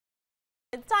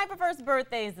It's time for First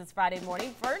Birthdays this Friday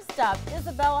morning. First up,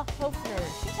 Isabella Hofner.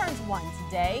 She turns 1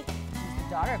 today. She's the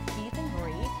daughter of Keith and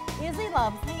Bree. Izzy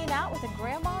loves hanging out with her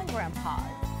grandma and grandpa.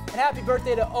 And happy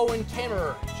birthday to Owen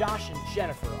Kammerer. Josh and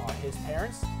Jennifer are his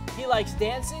parents. He likes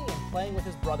dancing and playing with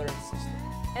his brother and sister.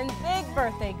 And big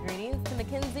birthday greetings to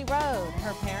Mackenzie Road.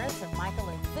 Her parents are Michael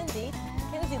and Cindy.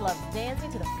 Mackenzie loves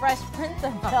dancing to the Fresh Prince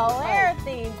of Bel-Air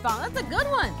theme song. That's a good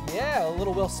one. Yeah, a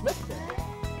little Will Smith there.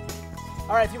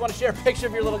 All right, if you want to share a picture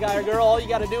of your little guy or girl, all you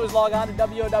got to do is log on to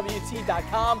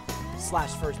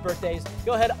WOWT.com/firstbirthdays.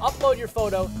 Go ahead, upload your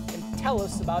photo, and tell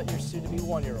us about your soon-to-be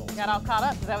 1-year-old. Got all caught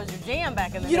up because that was your jam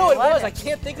back in the day. You know it was. I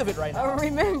can't think of it right now.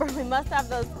 Remember, we must have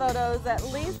those photos at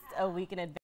least a week in advance.